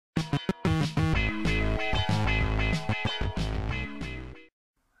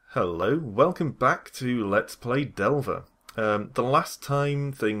Hello, welcome back to Let's Play Delver. The last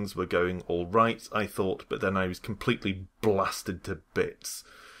time things were going alright, I thought, but then I was completely blasted to bits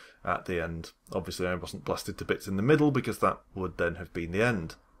at the end. Obviously I wasn't blasted to bits in the middle, because that would then have been the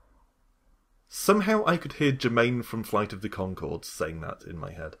end. Somehow I could hear Jermaine from Flight of the Conchords saying that in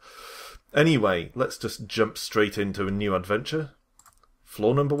my head. Anyway, let's just jump straight into a new adventure.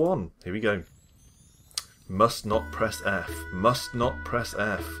 Floor number 1, here we go. Must not press F. Must not press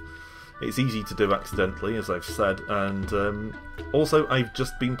F. It's easy to do accidentally, as I've said, and also I've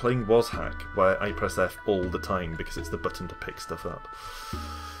just been playing WasHack, where I press F all the time because it's the button to pick stuff up.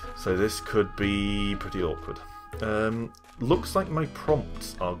 So this could be pretty awkward. Looks like my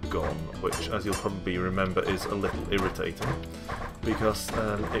prompts are gone, which, as you'll probably remember, is a little irritating, because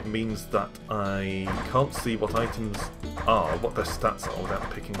it means that I can't see what items are, what their stats are,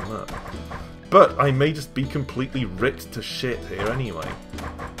 without picking them up. But I may just be completely ripped to shit here anyway.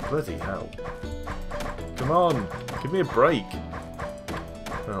 Bloody hell. Come on, give me a break.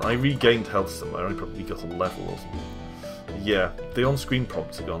 Well, I regained health somewhere, I probably got a level or something. Yeah, the on-screen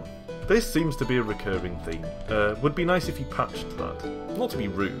prompts are gone. This seems to be a recurring theme. Would be nice if you patched that. Not to be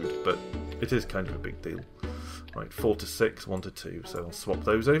rude, but it is kind of a big deal. Right, 4 to 6, 1 to 2, so I'll swap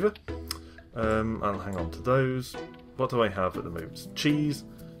those over. I'll hang on to those. What do I have at the moment? Cheese,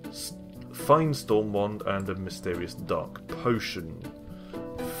 Fine Storm Wand, and a Mysterious Dark Potion.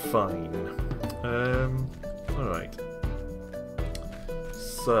 Fine. Alright.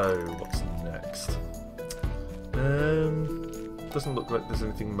 So, what's next? Doesn't look like there's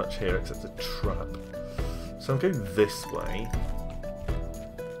anything much here except a trap. So I'm going this way.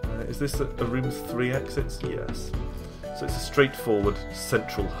 Is this a room with 3 exits? Yes. So it's a straightforward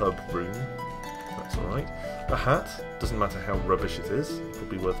central hub room. That's alright. A hat, doesn't matter how rubbish it is,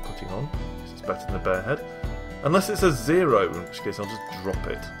 probably worth putting on. It's better than a bare head. Unless it's a 0, in which case I'll just drop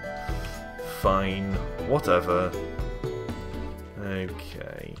it. Fine, whatever.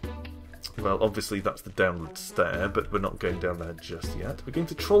 Okay. Well, obviously that's the downward stair, but we're not going down there just yet. We're going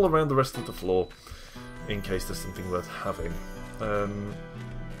to troll around the rest of the floor in case there's something worth having.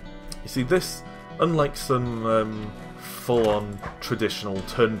 You see, this, unlike some full-on traditional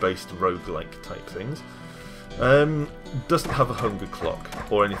turn-based roguelike type things, doesn't have a hunger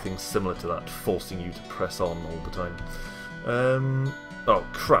clock or anything similar to that, forcing you to press on all the time. Oh,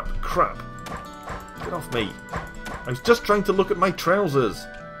 crap. Get off me. I was just trying to look at my trousers.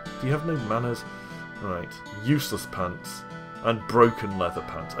 Do you have no manners? Right, useless pants and broken leather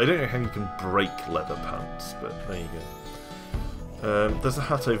pants. I don't know how you can break leather pants, but there you go. There's a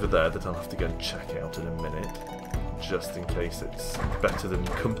hat over there that I'll have to go and check out in a minute, just in case it's better than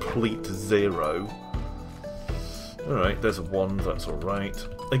complete 0. Alright, there's a wand, that's alright.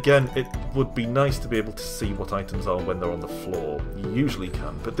 Again, it would be nice to be able to see what items are when they're on the floor. You usually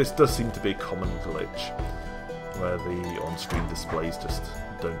can, but this does seem to be a common glitch, where the on-screen displays just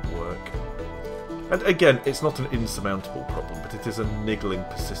don't work. And again, it's not an insurmountable problem, but it is a niggling,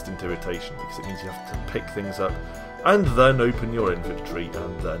 persistent irritation, because it means you have to pick things up, and then open your inventory,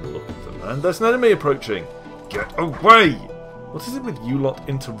 and then look at them. And there's an enemy approaching! Get away! What is it with you lot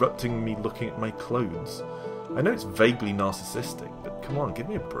interrupting me looking at my clothes? I know it's vaguely narcissistic, but come on, give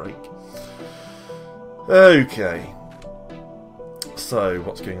me a break. Okay. So,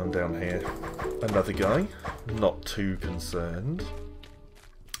 what's going on down here? Another guy. Not too concerned.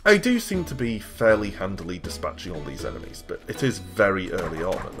 I do seem to be fairly handily dispatching all these enemies, but it is very early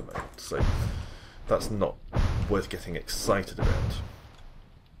on at the moment, so that's not worth getting excited about.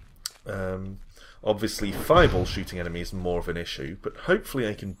 Obviously, fireball shooting enemies is more of an issue, but hopefully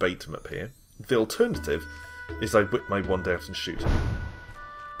I can bait them up here. The alternative is I whip my wand out and shoot him.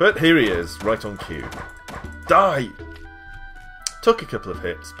 But here he is, right on cue. Die! Took a couple of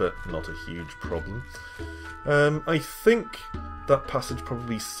hits, but not a huge problem. I think that passage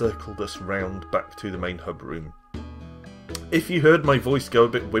probably circled us round back to the main hub room. If you heard my voice go a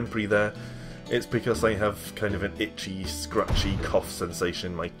bit whimpery there, it's because I have kind of an itchy, scratchy cough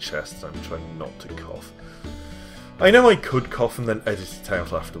sensation in my chest. I'm trying not to cough. I know I could cough and then edit it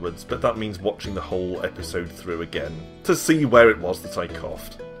out afterwards, but that means watching the whole episode through again to see where it was that I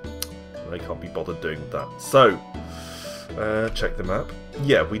coughed. I can't be bothered doing that. So, check the map.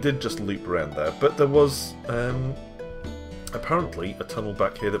 Yeah, we did just loop around there, but there was apparently a tunnel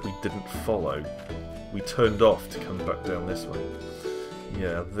back here that we didn't follow. We turned off to come back down this way.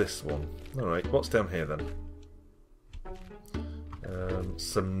 Yeah, this one. Alright, what's down here then?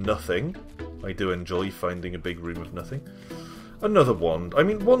 Some nothing. I do enjoy finding a big room of nothing. Another wand. I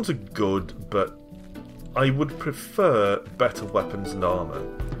mean, wands are good, but I would prefer better weapons and armour,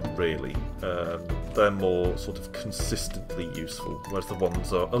 really. They're more sort of consistently useful, whereas the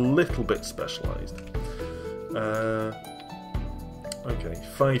ones are a little bit specialised. Okay,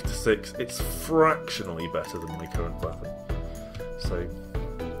 5 to 6. It's fractionally better than my current weapon, so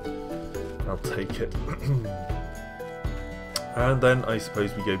I'll take it. And then I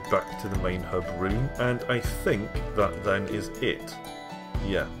suppose we go back to the main hub room, and I think that then is it.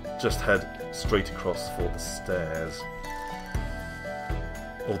 Yeah, just head straight across for the stairs.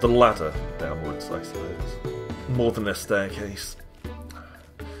 Or the ladder downwards, I suppose. More than a staircase.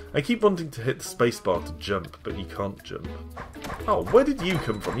 I keep wanting to hit the spacebar to jump, but you can't jump. Oh, where did you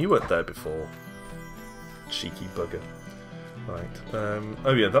come from? You weren't there before. Cheeky bugger. Right.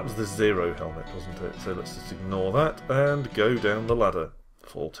 Oh yeah, that was the 0 helmet, wasn't it? So let's just ignore that and go down the ladder.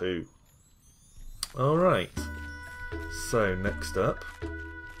 Fall 2. Alright. So, next up,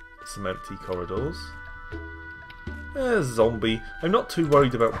 some empty corridors. Zombie. I'm not too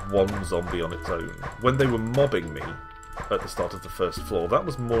worried about one zombie on its own. When they were mobbing me at the start of the first floor, that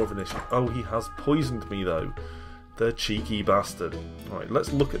was more of an issue. Oh, he has poisoned me though. The cheeky bastard. Alright,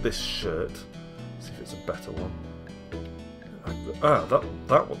 let's look at this shirt. See if it's a better one.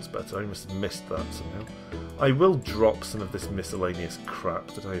 That one's better. I must have missed that somehow. I will drop some of this miscellaneous crap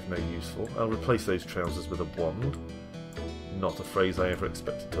that I have no use for. I'll replace those trousers with a wand. Not a phrase I ever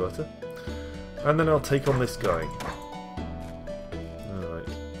expected to utter. And then I'll take on this guy. Alright.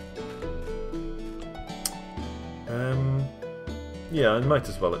 Yeah, I might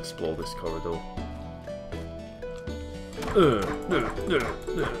as well explore this corridor.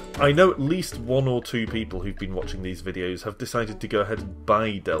 I know at least 1 or 2 people who've been watching these videos have decided to go ahead and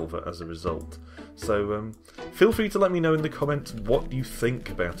buy Delver as a result. So feel free to let me know in the comments what you think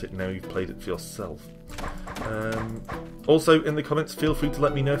about it now you've played it for yourself. Also in the comments feel free to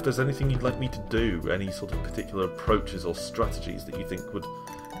let me know if there's anything you'd like me to do, any sort of particular approaches or strategies that you think would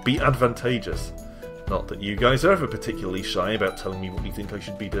be advantageous. Not that you guys are ever particularly shy about telling me what you think I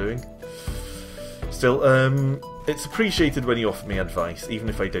should be doing. Still, it's appreciated when you offer me advice, even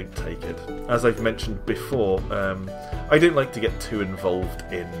if I don't take it. As I've mentioned before, I don't like to get too involved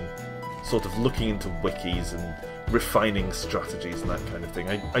in sort of looking into wikis and refining strategies and that kind of thing.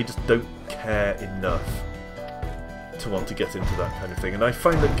 I just don't care enough to want to get into that kind of thing, and I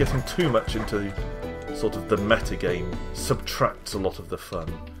find that getting too much into sort of the metagame subtracts a lot of the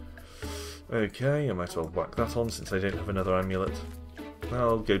fun. Okay, I might as well whack that on since I don't have another amulet.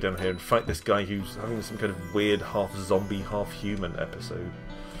 I'll go down here and fight this guy who's having some kind of weird half-zombie, half-human episode.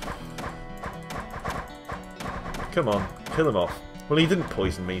 Come on, kill him off. Well, he didn't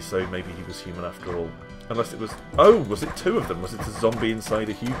poison me, so maybe he was human after all. Unless it was... Oh, was it 2 of them? Was it a zombie inside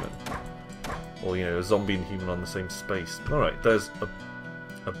a human? Or, you know, a zombie and human on the same space. Alright, there's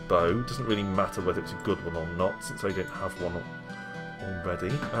a bow. Doesn't really matter whether it's a good one or not, since I don't have one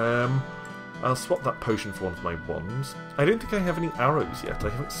already. I'll swap that potion for one of my wands. I don't think I have any arrows yet. I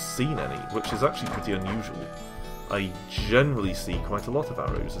haven't seen any, which is actually pretty unusual. I generally see quite a lot of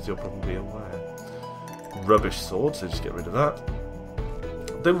arrows, as you're probably aware. Rubbish sword, so just get rid of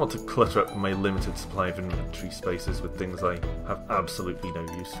that. Don't want to clutter up my limited supply of inventory spaces with things I have absolutely no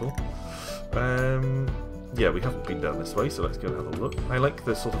use for. Yeah, we haven't been down this way, so let's go and have a look. I like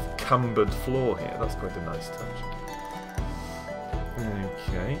the sort of cambered floor here. That's quite a nice touch.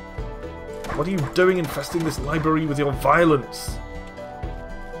 Okay. What are you doing infesting this library with your violence?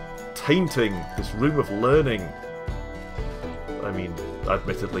 Tainting this room of learning. I mean,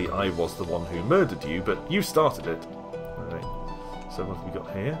 admittedly, I was the one who murdered you, but you started it. Alright, so what have we got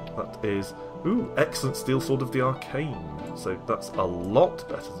here? That is... Ooh, excellent steel sword of the arcane. So that's a lot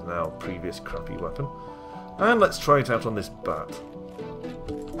better than our previous crappy weapon. And let's try it out on this bat.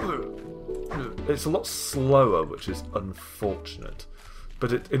 It's a lot slower, which is unfortunate.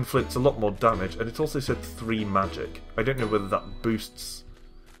 But it inflicts a lot more damage, and it also said 3 magic. I don't know whether that boosts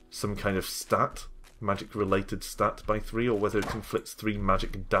some kind of stat, magic-related stat by 3, or whether it inflicts 3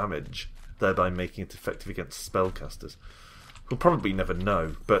 magic damage, thereby making it effective against spellcasters. We'll probably never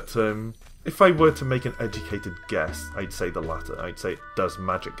know, but if I were to make an educated guess, I'd say the latter. I'd say it does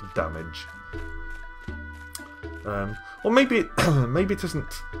magic damage. Or maybe it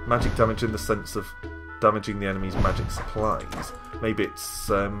isn't magic damage in the sense of damaging the enemy's magic supplies. Maybe it's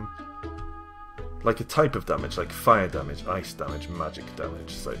like a type of damage, like fire damage, ice damage, magic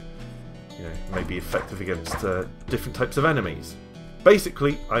damage. So, you know, maybe effective against different types of enemies.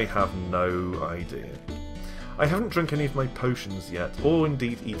 Basically, I have no idea. I haven't drunk any of my potions yet, or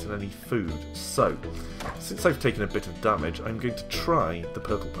indeed eaten any food. So, since I've taken a bit of damage, I'm going to try the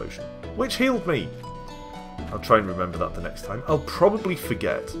purple potion, which healed me. I'll try and remember that the next time. I'll probably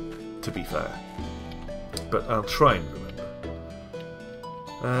forget, to be fair. But I'll try and remember.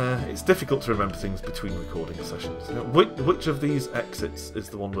 It's difficult to remember things between recording sessions. Now, which of these exits is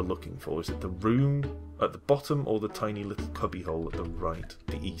the one we're looking for? Is it the room at the bottom or the tiny little cubby hole at the right?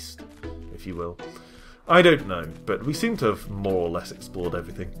 The east, if you will. I don't know, but we seem to have more or less explored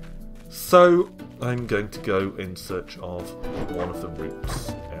everything. So, I'm going to go in search of one of the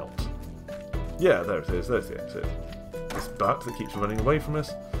routes out. Yeah, there it is. There's the exit. This bat that keeps running away from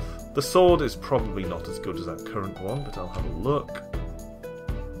us. The sword is probably not as good as that current one, but I'll have a look.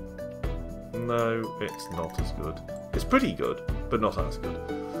 No, it's not as good. It's pretty good, but not as good.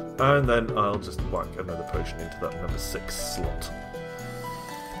 And then I'll just whack another potion into that number 6 slot.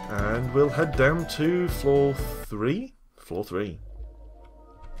 And we'll head down to floor 3? Floor 3.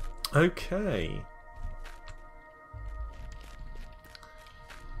 Okay.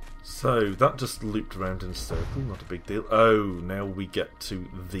 So, that just looped around in a circle, not a big deal. Oh, now we get to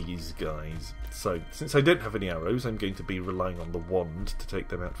these guys. So, since I don't have any arrows, I'm going to be relying on the wand to take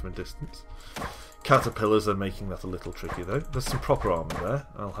them out from a distance. Caterpillars are making that a little tricky, though. There's some proper armour there.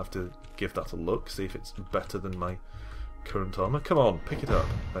 I'll have to give that a look, see if it's better than my current armour. Come on, pick it up.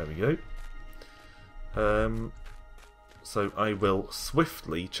 There we go. So I will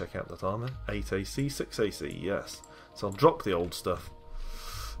swiftly check out that armour. 8 AC, 6 AC, yes. So I'll drop the old stuff.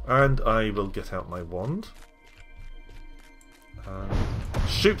 And I will get out my wand. And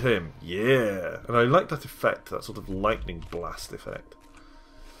shoot him! Yeah! And I like that effect, that sort of lightning blast effect.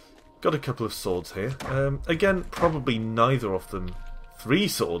 Got a couple of swords here. Again, probably neither of them... 3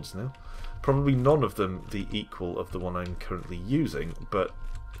 swords now. Probably none of them the equal of the one I'm currently using, but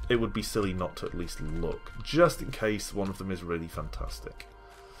it would be silly not to at least look, just in case one of them is really fantastic.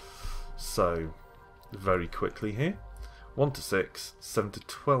 So, very quickly here. 1 to 6, 7 to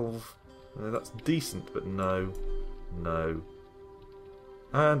 12. That's decent, but no. No.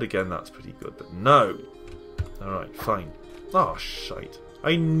 And again, that's pretty good, but no. Alright, fine. Oh, shite.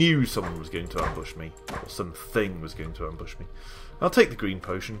 I knew someone was going to ambush me. Or something was going to ambush me. I'll take the green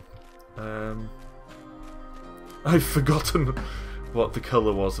potion. I've forgotten what the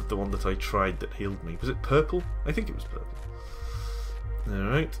colour was of the one that I tried that healed me. Was it purple? I think it was purple.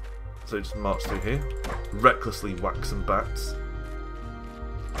 Alright. So just march through here. Recklessly whack some bats.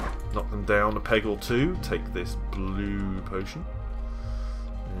 Knock them down a peg or two. Take this blue potion.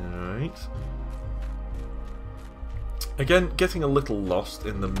 Alright. Again, getting a little lost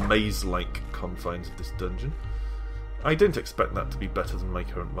in the maze-like confines of this dungeon. I don't expect that to be better than my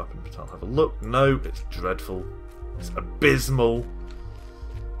current weapon, but I'll have a look. No, it's dreadful. It's abysmal.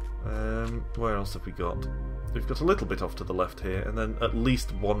 Where else have we got? We've got a little bit off to the left here, and then at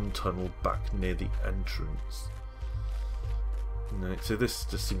least one tunnel back near the entrance. No, so this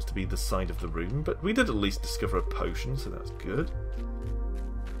just seems to be the side of the room, but we did at least discover a potion, so that's good.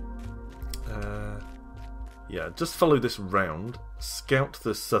 Yeah, just follow this round. Scout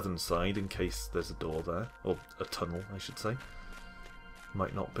the southern side in case there's a door there. Or a tunnel, I should say.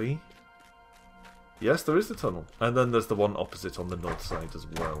 Might not be. Yes, there is the tunnel. And then there's the one opposite on the north side as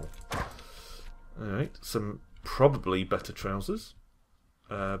well. Alright, some probably better trousers.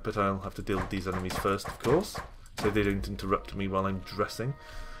 But I'll have to deal with these enemies first, of course. So they don't interrupt me while I'm dressing.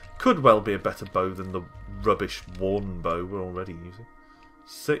 Could well be a better bow than the rubbish worn bow we're already using.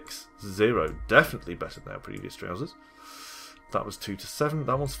 6, 0. Definitely better than our previous trousers. That was 2 to 7.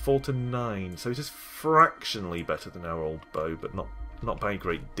 That one's 4 to 9. So it is fractionally better than our old bow, but not by a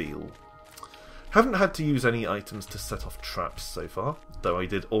great deal. Haven't had to use any items to set off traps so far, though I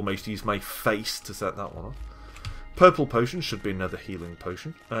did almost use my face to set that one off. Purple potion should be another healing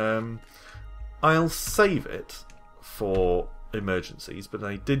potion. I'll save it for emergencies, but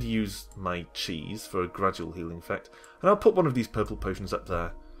I did use my cheese for a gradual healing effect, and I'll put one of these purple potions up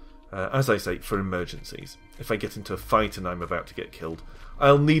there, as I say, for emergencies. If I get into a fight and I'm about to get killed,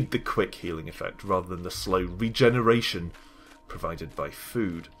 I'll need the quick healing effect rather than the slow regeneration provided by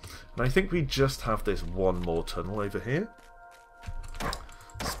food. And I think we just have this one more tunnel over here.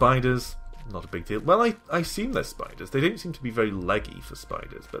 Spiders, not a big deal. Well, I assume they're spiders. They don't seem to be very leggy for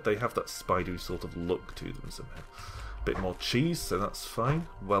spiders, but they have that spidery sort of look to them somehow. A bit more cheese, so that's fine.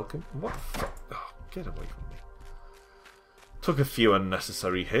 Welcome. What the fuck? Oh, get away from me. Took a few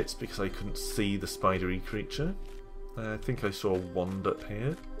unnecessary hits because I couldn't see the spidery creature. I think I saw a wand up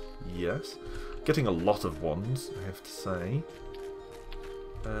here. Yes. Getting a lot of wands, I have to say.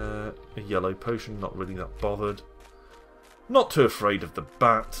 A yellow potion, not really that bothered. Not too afraid of the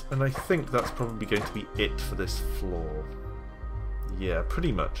bat, and I think that's probably going to be it for this floor. Yeah,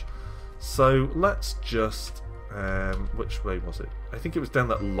 pretty much. So let's just... which way was it? I think it was down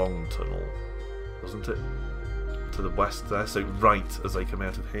that long tunnel, wasn't it? To the west there, so right as I come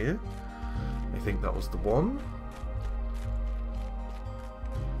out of here. I think that was the one.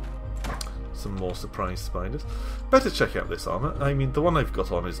 some more surprise spiders. Better check out this armour. I mean, the one I've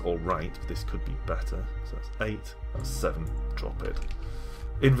got on is alright, but this could be better. So that's 8, that's 7, drop it.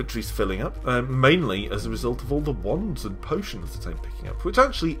 Inventory's filling up, mainly as a result of all the wands and potions that I'm picking up, which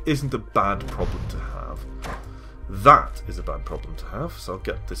actually isn't a bad problem to have. That is a bad problem to have, so I'll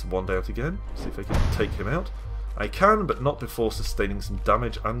get this wand out again, see if I can take him out. I can, but not before sustaining some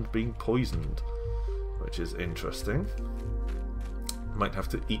damage and being poisoned, which is interesting. Might have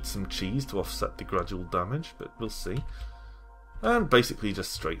to eat some cheese to offset the gradual damage, but we'll see. And basically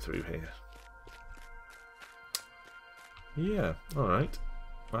just straight through here. Yeah, alright.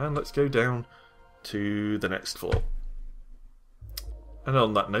 And let's go down to the next floor. And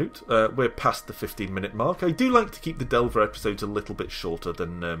on that note, we're past the 15-minute mark. I do like to keep the Delver episodes a little bit shorter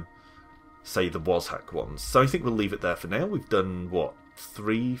than, say, the Wazhack ones. So I think we'll leave it there for now. We've done, what,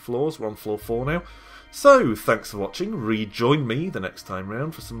 3 floors? We're on floor 4 now. So, thanks for watching. Rejoin me the next time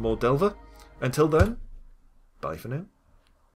round for some more Delver. Until then, bye for now.